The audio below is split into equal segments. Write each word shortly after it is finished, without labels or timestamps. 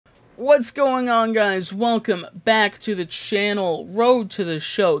What's going on, guys? Welcome back to the channel, Road to the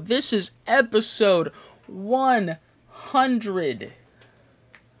Show. This is episode 100.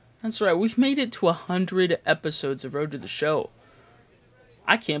 That's right, we've made it to 100 episodes of Road to the Show.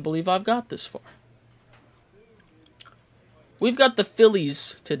 I can't believe I've got this far. We've got the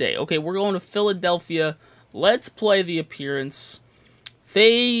Phillies today. Okay, we're going to Philadelphia. Let's play the appearance.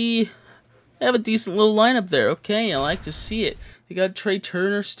 They have a decent little lineup there. Okay, I like to see it. They got Trey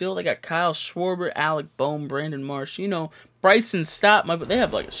Turner still. They got Kyle Schwarber, Alec Bohm, Brandon Marsh. You know, Bryson Stott. But they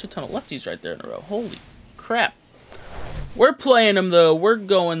have like a shit ton of lefties right there in a row. Holy crap. We're playing them, though. We're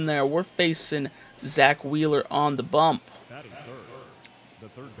going there. We're facing Zach Wheeler on the bump.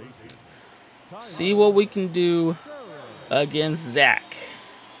 See what we can do against Zach.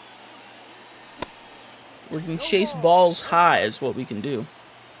 We can chase balls high is what we can do.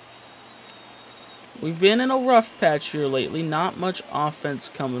 We've been in a rough patch here lately. Not much offense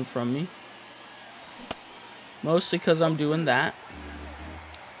coming from me. Mostly because I'm doing that.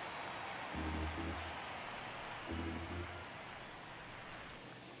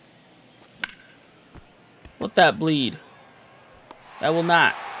 Let that bleed. That will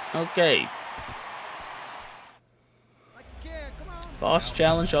not. Okay. Boss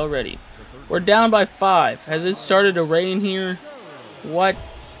challenge already. We're down by 5. Has it started to rain here? What?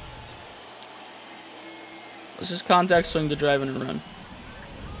 Let's just contact swing to drive and run.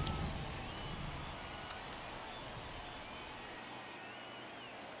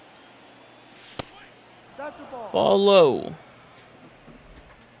 Ball low.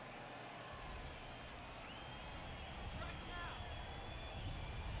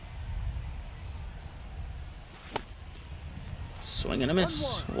 Swing and a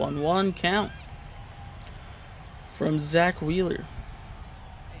miss. 1-1 count from Zach Wheeler.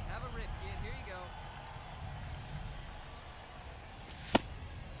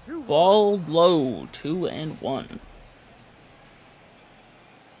 Ball low, 2-1. Here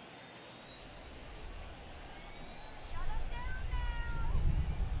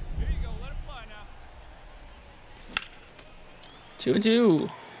you go, let it fly now. 2-2.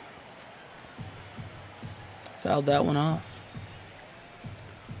 Fouled that one off.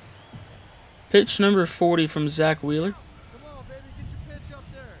 Pitch number 40 from Zach Wheeler. Come on, baby, get your pitch up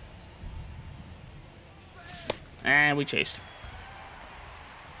there. And we chased.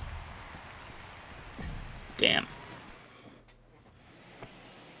 Damn.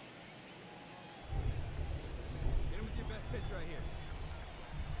 Hit him with your best pitch right here.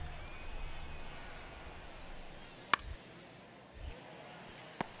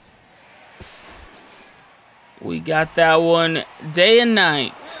 We got that one day and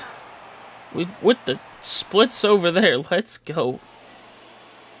night. With the splits over there. Let's go.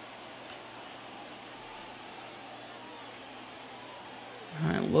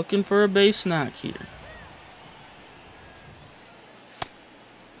 Alright, looking for a base knock here.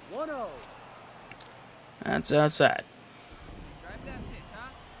 1-0. That's outside. Drive that pitch, huh?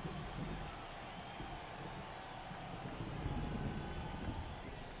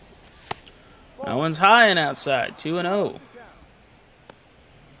 That one's high and outside. 2-0.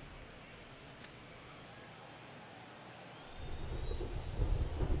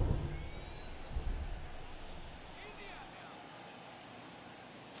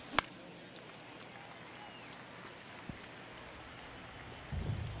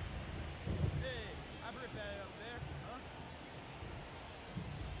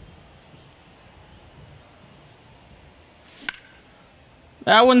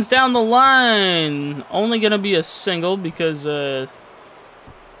 That one's down the line. Only gonna be a single because my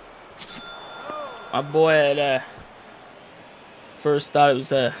boy had first thought it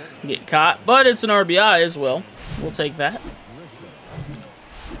was get caught, but it's an RBI as well. We'll take that.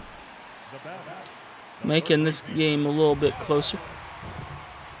 Making this game a little bit closer.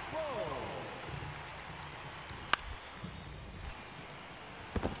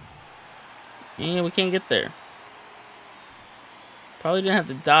 And we can't get there. Probably didn't have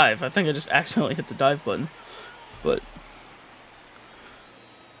to dive. I think I just accidentally hit the dive button. But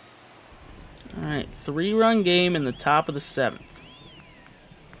alright, 3-run game in the top of the 7th.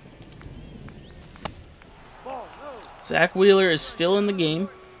 Zach Wheeler is still in the game.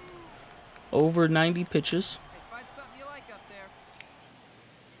 Over 90 pitches. Hey, find something you like up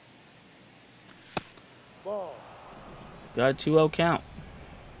there. Got a 2-0 count.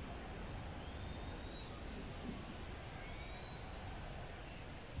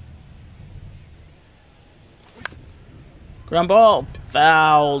 Ground ball.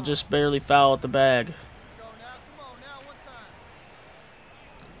 Foul. Just barely foul at the bag.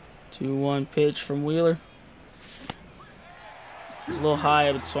 2-1 pitch from Wheeler. It's a little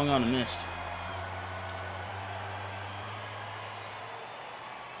high, but swung on and missed.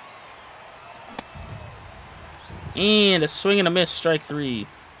 And a swing and a miss, strike 3.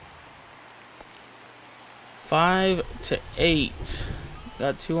 5-8.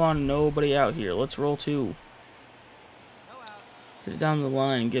 Got 2 on, nobody out here. Let's roll 2. Hit it down the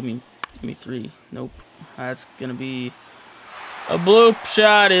line. Give me 3. Nope. That's gonna be a bloop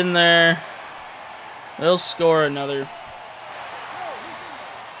shot in there. They'll score another.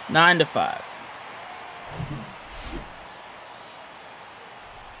 9-5.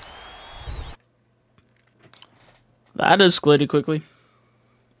 That escalated quickly.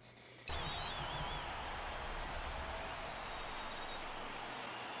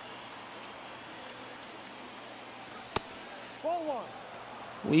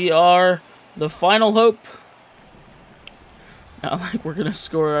 We are the final hope. Not like we're gonna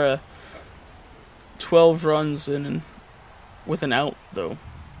score 12 runs with an out, though.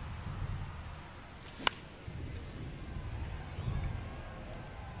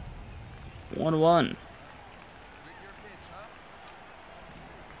 One.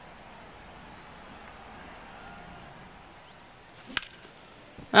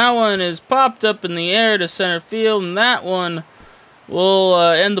 That one is popped up in the air to center field, and that one will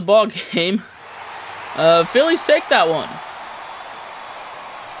end the ball game. Phillies take that one.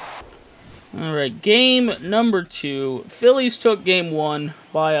 All right, game number 2. Phillies took game 1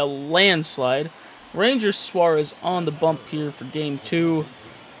 by a landslide. Rangers Suarez on the bump here for game 2.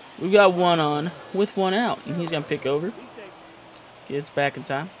 We've got 1 on with 1 out, and he's going to pick over. Gets back in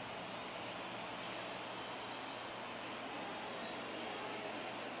time.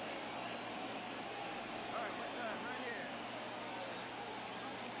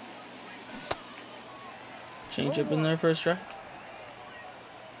 Change up in there for a strike.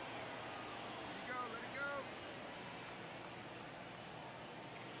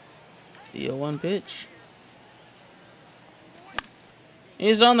 The 0-1 pitch.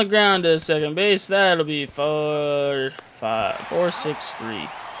 He's on the ground to second base. That'll be 4-6-3.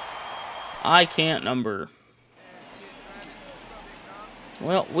 I can't number.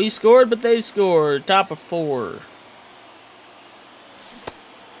 Well, we scored, but they scored. Top of 4.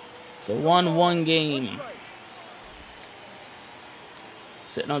 It's a 1-1 game.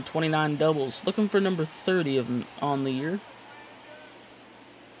 Sitting on 29 doubles. Looking for number 30 on the year.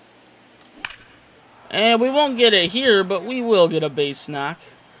 And we won't get it here, but we will get a base knock.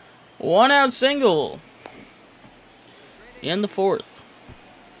 1 out single. In the 4th.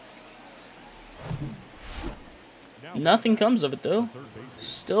 Nothing comes of it, though.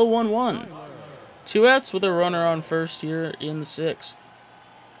 Still 1-1. 2 outs with a runner on first here in the 6th.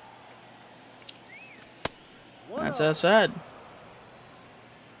 That's outside.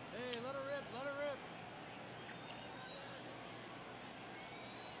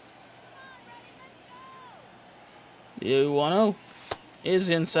 The 1-0 is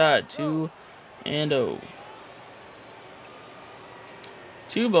inside. 2-0.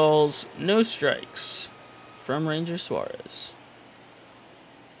 2 balls, no strikes from Ranger Suarez.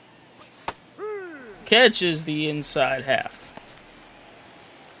 Catches the inside half.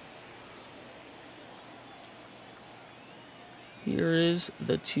 Here is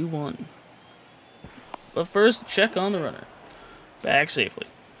the 2-1. But first, check on the runner. Back safely.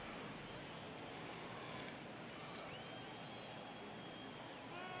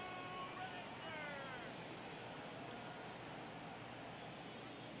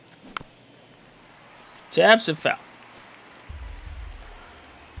 Taps it foul.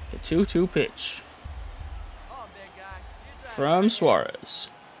 A 2-2 pitch from Suarez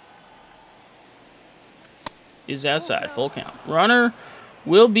is outside. Full count. Runner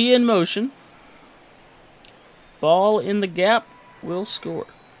will be in motion. Ball in the gap will score.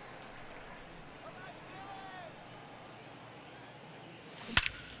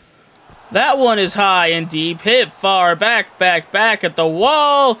 That one is high and deep. Hit far back at the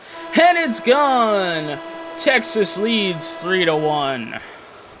wall. And it's gone. Texas leads 3-1.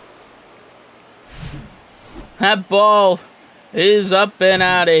 That ball is up and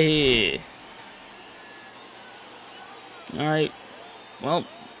out of here. Alright. Well,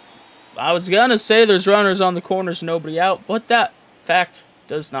 I was going to say there's runners on the corners, nobody out. But that fact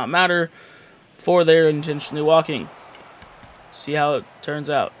does not matter for their intentionally walking. See how it turns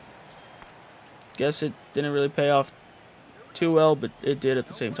out. Guess it didn't really pay off too well, but it did at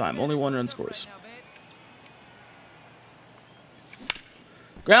the same time. Only 1 run scores.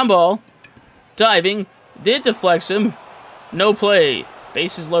 Ground ball. Diving. Did deflex him. No play.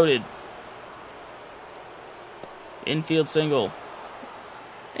 Bases loaded. Infield single.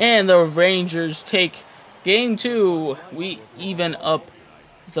 And the Rangers take Game 2, we even up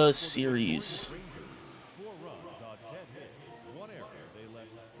the series.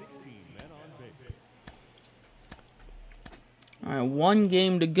 All right, 1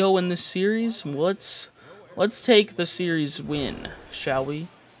 game to go in this series. Let's take the series win, shall we?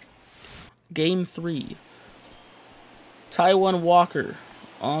 Game 3. Taiwan Walker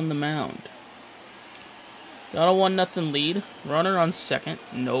on the mound. Got a 1-0 lead. Runner on second.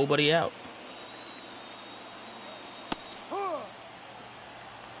 Nobody out.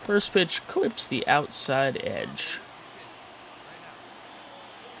 First pitch clips the outside edge.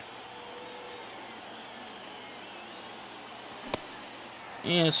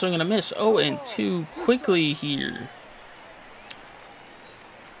 And a swing and a miss. 0-2 quickly here.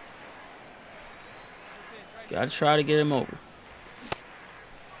 Gotta try to get him over.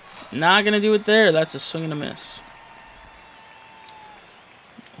 Not gonna do it there. That's a swing and a miss.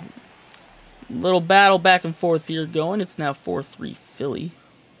 Little battle back and forth here going. It's now 4-3 Philly.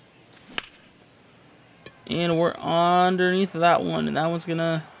 And we're underneath that one. And that one's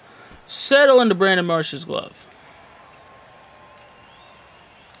gonna settle into Brandon Marsh's glove.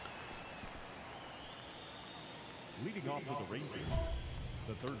 Leading off with the Rangers,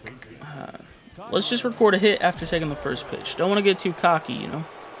 the third baseman. Let's just record a hit after taking the first pitch. Don't want to get too cocky, you know.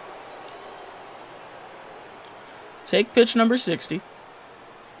 Take pitch number 60.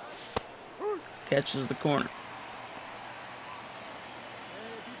 Catches the corner.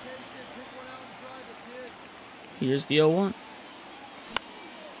 Here's the 0-1.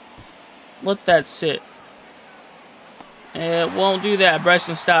 Let that sit. It won't do that.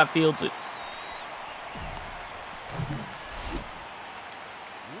 Bryson Stott fields it.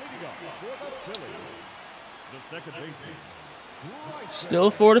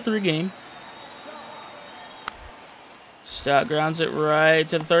 Still 4-3 game. Stott grounds it right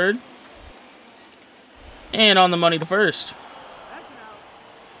to the third. And on the money to first.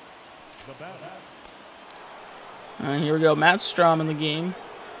 Alright, here we go. Matt Strom in the game.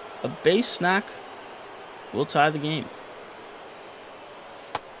 A base snack will tie the game.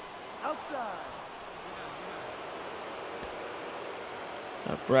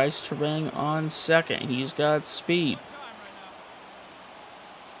 Got Bryce Terang on second. He's got speed.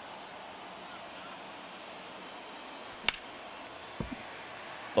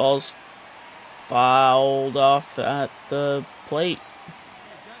 Ball's fouled off at the plate.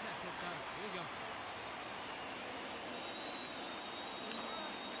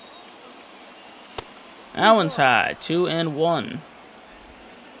 That one's high. 2-1.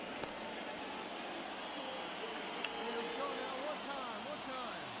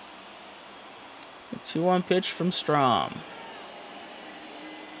 The 2-1 pitch from Strom.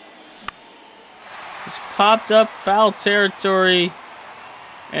 It's popped up foul territory.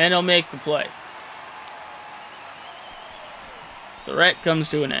 And he'll make the play. Threat comes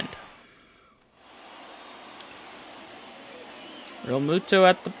to an end. Real Muto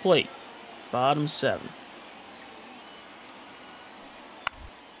at the plate. Bottom 7.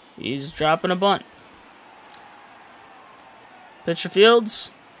 He's dropping a bunt. Pitcher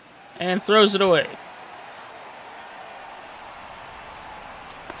fields and throws it away.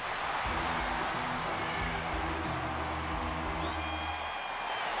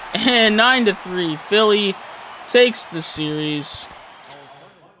 And 9-3, Philly takes the series.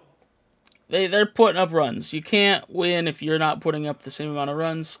 They're putting up runs. You can't win if you're not putting up the same amount of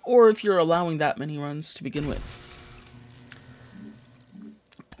runs, or if you're allowing that many runs to begin with.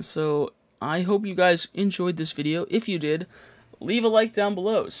 So, I hope you guys enjoyed this video. If you did, leave a like down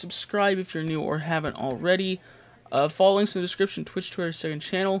below. Subscribe if you're new or haven't already. Follow links in the description, Twitch, Twitter, second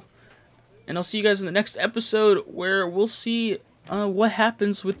channel. And I'll see you guys in the next episode, where we'll see what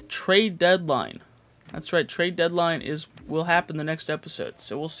happens with trade deadline. That's right, trade deadline will happen the next episode.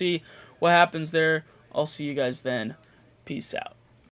 So we'll see what happens there. I'll see you guys then. Peace out.